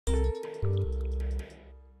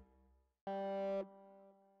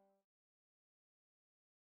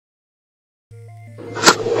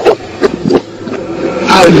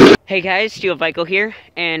Hey guys, Steel Vico here,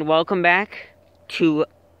 and welcome back to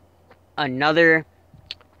another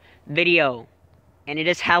video. And it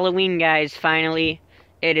is Halloween, guys, finally.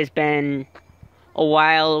 It has been a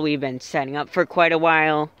while. We've been setting up for quite a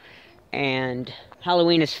while, and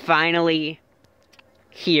Halloween is finally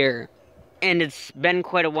here. And it's been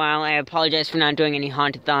quite a while. I apologize for not doing any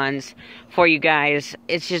Haunt-A-thons for you guys.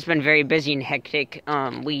 It's just been very busy and hectic.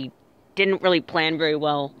 We didn't really plan very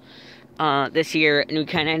well this year, and we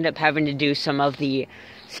kind of ended up having to do some of the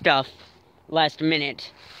stuff last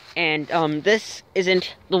minute. And this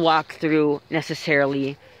isn't the walkthrough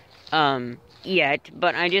necessarily yet,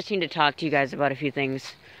 but I just need to talk to you guys about a few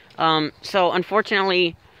things. So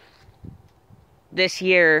unfortunately, this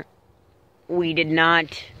year we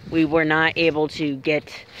were not able to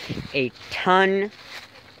get a ton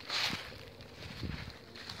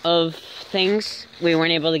of things. We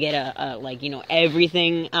weren't able to get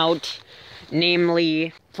everything out,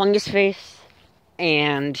 namely Fungus Face,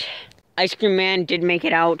 and Ice Cream Man did make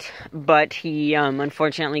it out, but he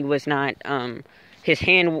unfortunately was not, one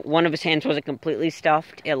of his hands wasn't completely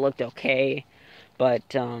stuffed. It looked okay, but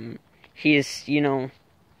he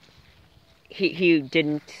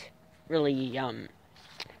didn't really,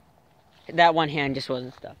 that one hand just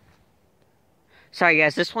wasn't stuffed. Sorry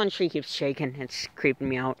guys, this one tree keeps shaking. It's creeping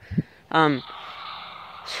me out.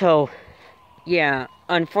 So, yeah,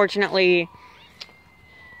 unfortunately,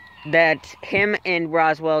 that him and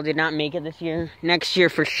Roswell did not make it this year. Next year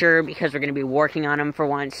for sure, because we're going to be working on him for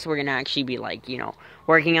once. We're going to actually be,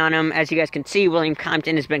 working on him. As you guys can see, William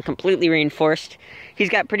Compton has been completely reinforced. He's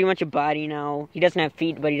got pretty much a body now. He doesn't have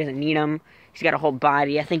feet, but he doesn't need them. He's got a whole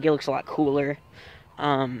body. I think he looks a lot cooler.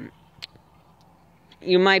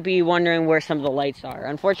 You might be wondering where some of the lights are.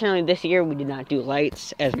 Unfortunately, this year we did not do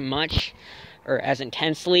lights as much or as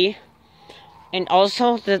intensely. And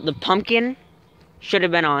also, the pumpkin should have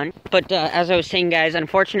been on. But as I was saying, guys,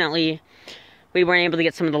 unfortunately, we weren't able to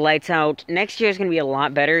get some of the lights out. Next year is going to be a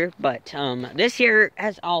lot better, but this year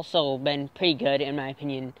has also been pretty good, in my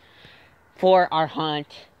opinion, for our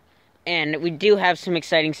haunt. And we do have some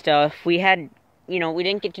exciting stuff. We had, we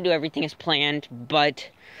didn't get to do everything as planned, but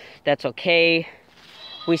that's okay.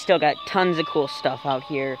 We still got tons of cool stuff out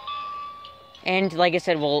here. And like I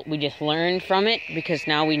said, we just learned from it, because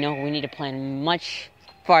now we know we need to plan much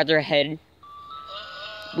farther ahead.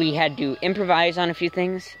 We had to improvise on a few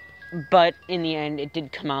things, but in the end, it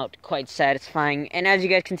did come out quite satisfying. And as you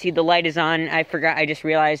guys can see, the light is on. I just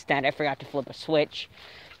realized that I forgot to flip a switch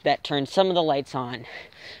that turned some of the lights on.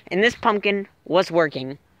 And this pumpkin was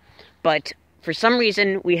working, but for some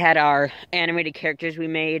reason, we had our animated characters we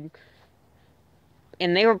made,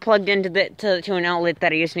 and they were plugged into to an outlet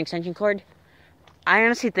that I used an extension cord. I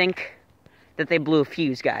honestly think that they blew a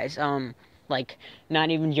fuse, guys. Not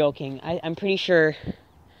even joking. I'm pretty sure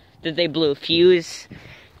that they blew a fuse.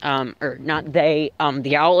 Or not they.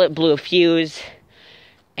 The outlet blew a fuse.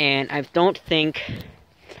 And I think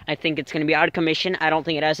it's going to be out of commission. I don't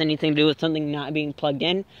think it has anything to do with something not being plugged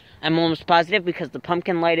in. I'm almost positive, because the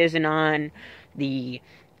pumpkin light isn't on. The,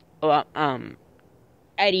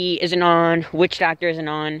 Eddie isn't on, Witch Doctor isn't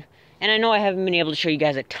on, and I know I haven't been able to show you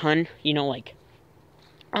guys a ton, you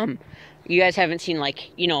guys haven't seen,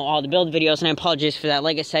 all the build videos, and I apologize for that.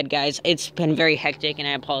 Like I said, guys, it's been very hectic, and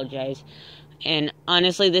I apologize, and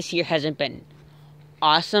honestly, this year hasn't been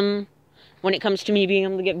awesome when it comes to me being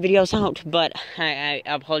able to get videos out, but I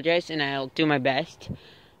apologize, and I'll do my best,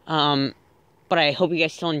 but I hope you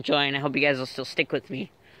guys still enjoy, and I hope you guys will still stick with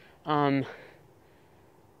me.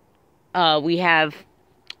 We have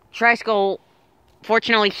Triskull.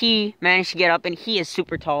 Fortunately, he managed to get up, and he is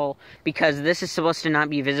super tall, because this is supposed to not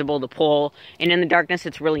be visible, the pole, and in the darkness,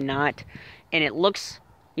 it's really not, and it looks,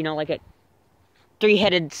 like a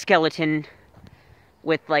three-headed skeleton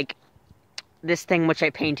with, this thing which I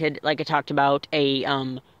painted, like I talked about,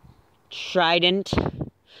 a, trident,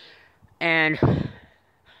 and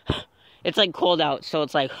it's, cold out, so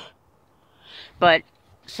it's, but,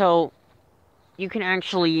 so, you can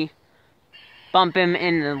actually bump him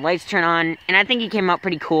and the lights turn on, and I think he came out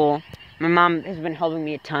pretty cool. My mom has been helping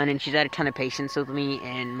me a ton, and she's had a ton of patience with me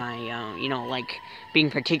and my, being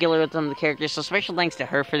particular with some of the characters, so special thanks to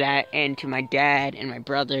her for that, and to my dad and my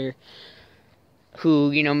brother,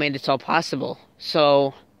 who, made this all possible.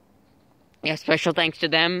 So, yeah, special thanks to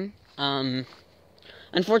them.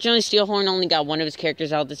 Unfortunately, Steelhorn only got one of his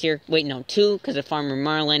characters out this year. Wait, no, two, because of Farmer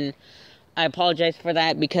Marlin. I apologize for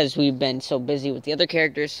that, because we've been so busy with the other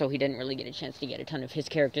characters, so he didn't really get a chance to get a ton of his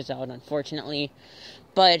characters out, unfortunately.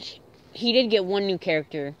 But he did get one new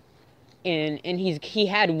character, and he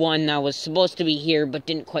had one that was supposed to be here, but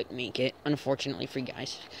didn't quite make it, unfortunately for you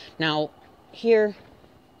guys. Now, here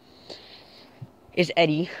is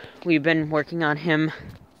Eddie. We've been working on him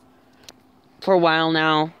for a while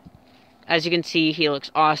now. As you can see, he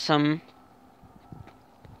looks awesome.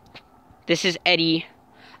 This is Eddie.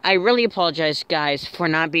 I really apologize, guys, for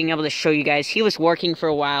not being able to show you guys. He was working for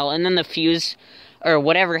a while, and then the fuse, or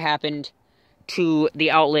whatever happened to the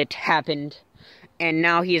outlet happened, and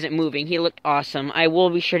now he isn't moving. He looked awesome. I will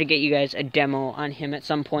be sure to get you guys a demo on him at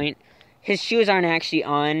some point. His shoes aren't actually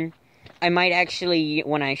on. I might actually,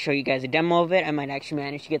 when I show you guys a demo of it, I might actually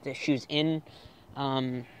manage to get the shoes in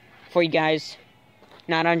for you guys.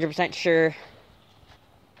 Not 100% sure.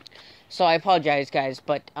 So I apologize, guys,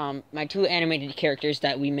 but my 2 animated characters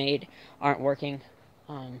that we made aren't working.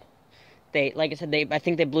 They, like I said, I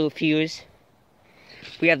think they blew a fuse.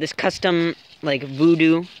 We have this custom, like,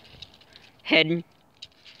 voodoo head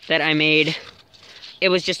that I made. It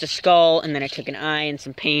was just a skull, and then I took an eye and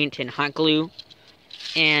some paint and hot glue.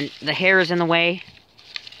 And the hair is in the way.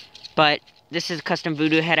 But this is a custom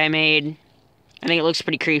voodoo head I made. I think it looks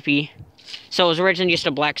pretty creepy. So it was originally just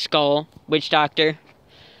a black skull, witch doctor.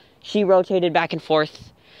 She rotated back and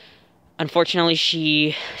forth. Unfortunately,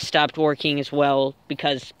 she stopped working as well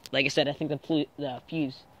because, like I said, I think the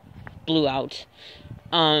fuse blew out.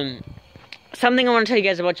 Something I want to tell you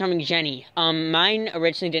guys about Jumping Jenny. Mine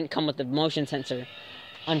originally didn't come with the motion sensor,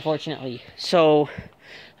 unfortunately. So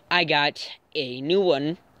I got a new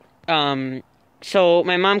one. So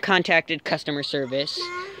my mom contacted customer service,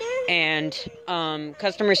 and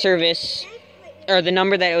customer service, or the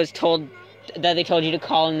number that it was told that they told you to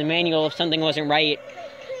call in the manual if something wasn't right,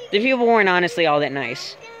 the people weren't honestly all that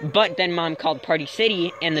nice. But then Mom called Party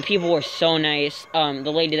City, and the people were so nice.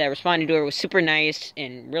 The lady that responded to her was super nice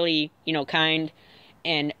and really, kind.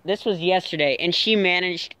 And this was yesterday, and she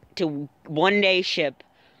managed to one day ship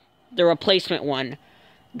the replacement one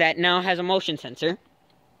that now has a motion sensor.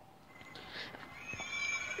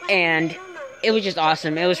 And it was just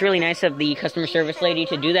awesome. It was really nice of the customer service lady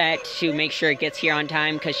to do that, to make sure it gets here on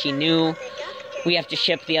time, because she knew we have to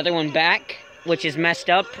ship the other one back, which is messed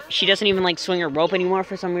up. She doesn't even, like, swing her rope anymore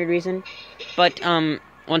for some weird reason. But,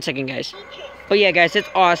 one second, guys. But yeah, guys, it's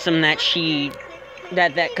awesome that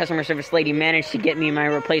that customer service lady managed to get me my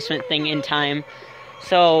replacement thing in time.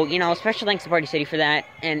 So, special thanks to Party City for that,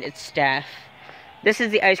 and its staff. This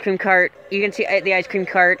is the ice cream cart. You can see the ice cream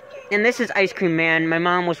cart. And this is Ice Cream Man. My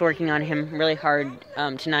mom was working on him really hard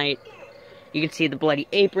tonight. You can see the bloody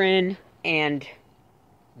apron and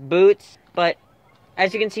boots. But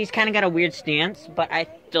as you can see, he's kind of got a weird stance. But I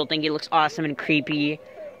still think he looks awesome and creepy.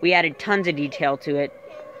 We added tons of detail to it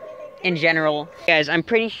in general. Guys, I'm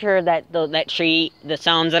pretty sure that that tree, the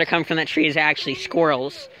sounds that are coming from that tree is actually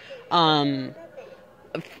squirrels. Believe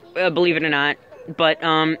it or not. But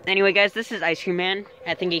anyway, guys, this is Ice Cream Man.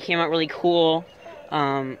 I think he came out really cool.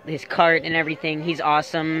 His cart and everything, he's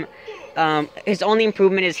awesome. His only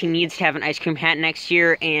improvement is he needs to have an ice cream hat next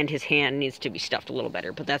year, and his hand needs to be stuffed a little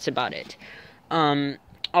better, but that's about it.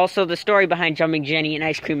 Also, the story behind Jumping Jenny and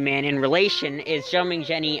Ice Cream Man in relation is Jumping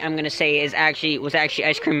Jenny, I'm gonna say, was actually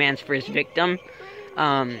Ice Cream Man's first victim.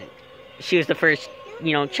 She was the first,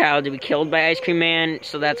 child to be killed by Ice Cream Man,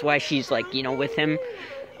 so that's why she's, like, with him.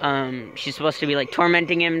 She's supposed to be, like,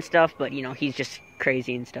 tormenting him and stuff, but, he's just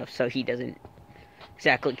crazy and stuff, so he doesn't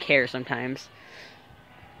exactly care sometimes.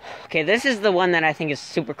 Okay, this is the one that I think is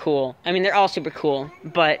super cool. I mean, they're all super cool,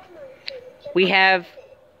 but we have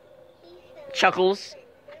Chuckles.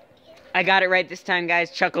 I got it right this time, guys.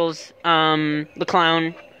 Chuckles, the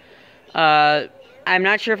clown. I'm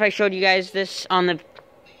not sure if I showed you guys this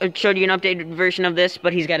showed you an updated version of this,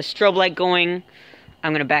 but he's got a strobe light going.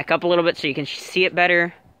 I'm gonna back up a little bit so you can see it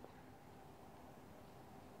better.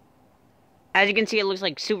 As you can see, it looks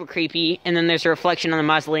like super creepy, and then there's a reflection on the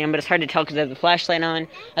mausoleum, but it's hard to tell because I have the flashlight on.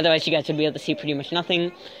 Otherwise, you guys would be able to see pretty much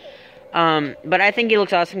nothing. But I think he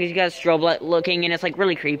looks awesome because he's got a strobe light looking, and it's, like,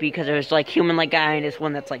 really creepy because there's, like, human-like guy and this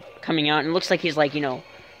one that's, like, coming out, and it looks like he's, like,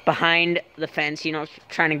 behind the fence,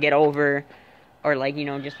 trying to get over, or, like,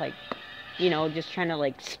 just, like, just trying to,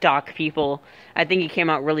 like, stalk people. I think he came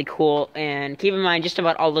out really cool, and keep in mind, just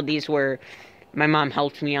about all of these were my mom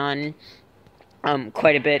helped me on,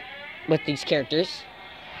 quite a bit with these characters.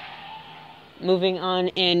 Moving on,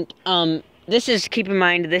 and, keep in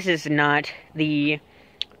mind, this is not either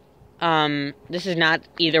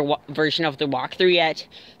version of the walkthrough yet.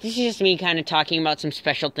 This is just me kind of talking about some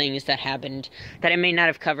special things that happened that I may not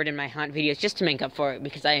have covered in my haunt videos, just to make up for it,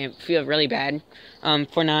 because I feel really bad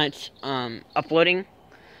for not uploading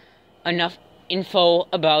enough info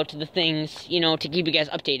about the things, to keep you guys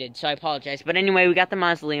updated, so I apologize. But anyway, we got the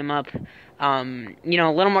mausoleum up. A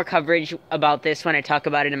little more coverage about this when I talk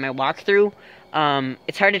about it in my walkthrough.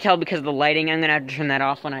 It's hard to tell because of the lighting. I'm gonna have to turn that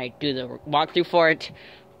off when I do the walkthrough for it.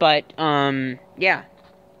 But, yeah.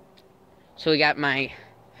 So we got my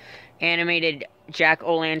animated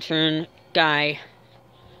Jack-o'-lantern guy.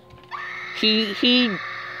 His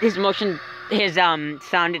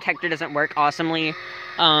sound detector doesn't work awesomely.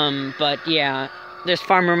 But yeah, there's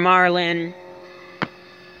Farmer Marlin.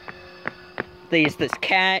 There's this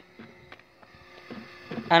cat.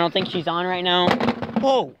 I don't think she's on right now.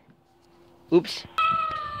 Whoa! Oops.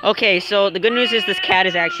 Okay, so the good news is this cat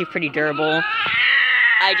is actually pretty durable.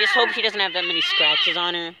 I just hope she doesn't have that many scratches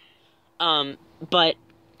on her. But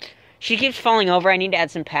she keeps falling over. I need to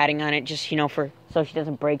add some padding on it just, so she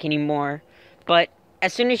doesn't break anymore. But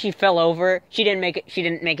as soon as she fell over, she didn't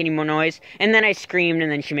make any more noise. And then I screamed,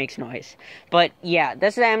 and then she makes noise. But yeah,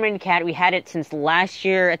 this is the animated cat. We had it since last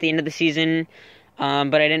year at the end of the season.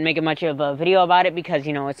 But I didn't make much of a video about it because,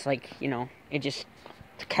 it's like, it's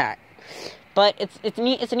a cat. But it's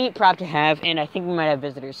a neat prop to have, and I think we might have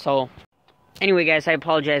visitors, so. Anyway, guys, I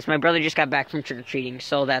apologize. My brother just got back from trick-or-treating,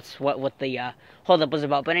 so that's what the holdup was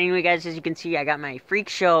about. But anyway, guys, as you can see, I got my Freak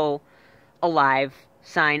Show Alive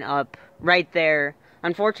sign up right there.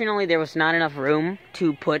 Unfortunately, there was not enough room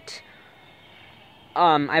to put.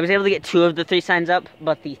 I was able to get 2 of the 3 signs up,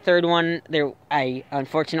 but the third one, I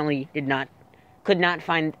unfortunately could not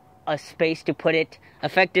find a space to put it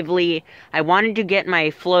effectively. I wanted to get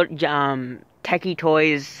my Techie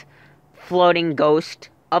Toys floating ghost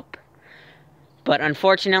up, but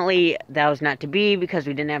unfortunately that was not to be because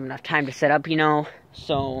we didn't have enough time to set up,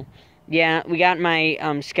 So yeah, we got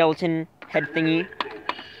my skeleton head thingy.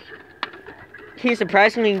 He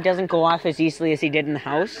surprisingly doesn't go off as easily as he did in the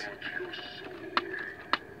house,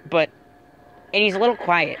 and he's a little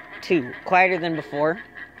quiet too, quieter than before.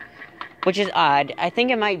 Which is odd. I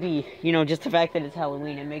think it might be, just the fact that it's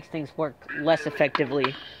Halloween. It makes things work less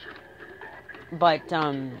effectively. But,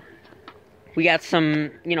 we got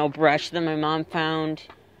some, brush that my mom found.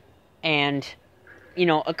 And,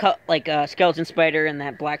 a skeleton spider and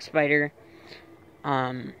that black spider.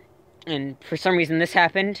 And for some reason this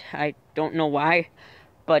happened. I don't know why.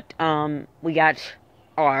 But, we got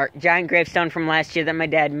our giant gravestone from last year that my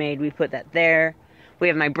dad made. We put that there. We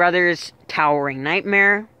have my brother's towering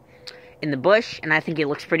nightmare in the bush, and I think it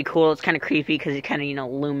looks pretty cool. It's kind of creepy because it's kind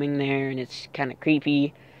of, looming there, and it's kind of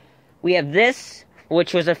creepy. We have this,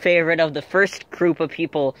 which was a favorite of the first group of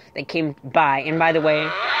people that came by. And by the way,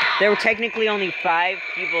 there were technically only 5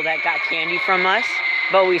 people that got candy from us,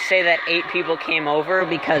 but we say that 8 people came over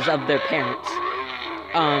because of their parents.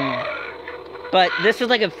 But this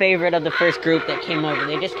was like a favorite of the first group that came over.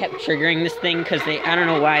 They just kept triggering this thing because I don't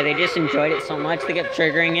know why, they just enjoyed it so much, they kept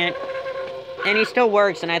triggering it. And he still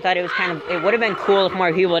works, and I thought it would have been cool if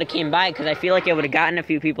more people would have came by, because I feel like it would have gotten a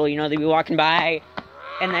few people, they'd be walking by,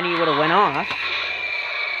 and then he would have went off.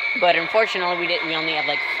 But unfortunately, we only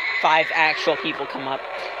had, 5 actual people come up.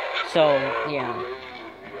 So, yeah.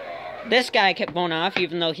 This guy kept going off,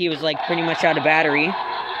 even though he was, pretty much out of battery.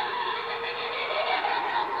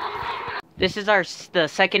 This is the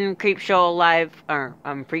second Freak Show Alive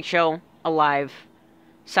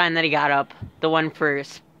sign that he got up. The one for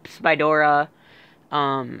Spidora.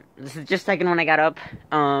 This is just the second one I got up.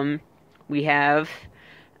 We have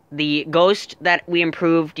the ghost that we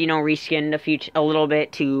improved, reskinned a little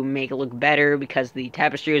bit to make it look better because the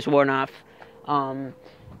tapestry was worn off.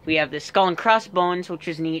 We have the skull and crossbones, which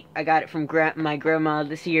is neat. I got it from my grandma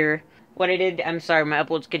this year. What I did, I'm sorry, my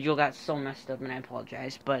upload schedule got so messed up, and I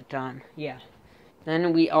apologize. But yeah.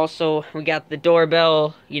 Then we got the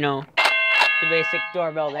doorbell, the basic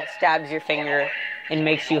doorbell that stabs your finger and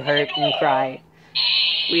makes you hurt and cry.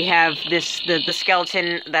 We have the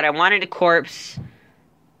skeleton that I wanted to corpse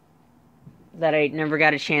that I never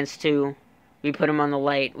got a chance to. We put him on the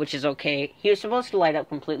light, which is okay. He was supposed to light up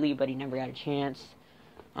completely, but he never got a chance.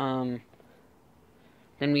 Then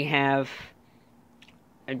we have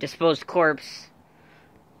a disposed corpse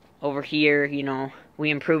over here,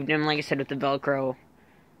 we improved him, like I said, with the Velcro.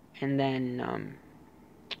 And then,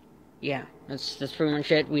 yeah, that's pretty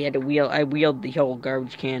much it. I wheeled the whole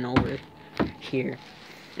garbage can over here.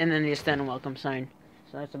 And then just then a welcome sign.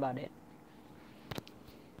 So that's about it.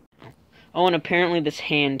 Oh, and apparently this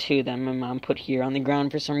hand, too, that my mom put here on the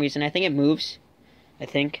ground for some reason. I think it moves.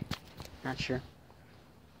 Not sure.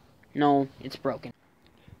 No, it's broken.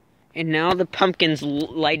 And now the pumpkin's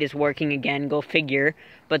light is working again, go figure.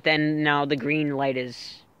 But then now the green light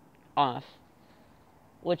is off.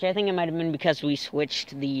 Which I think it might have been because we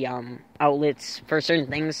switched the outlets for certain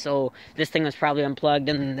things. So this thing was probably unplugged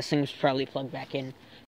and then this thing was probably plugged back in.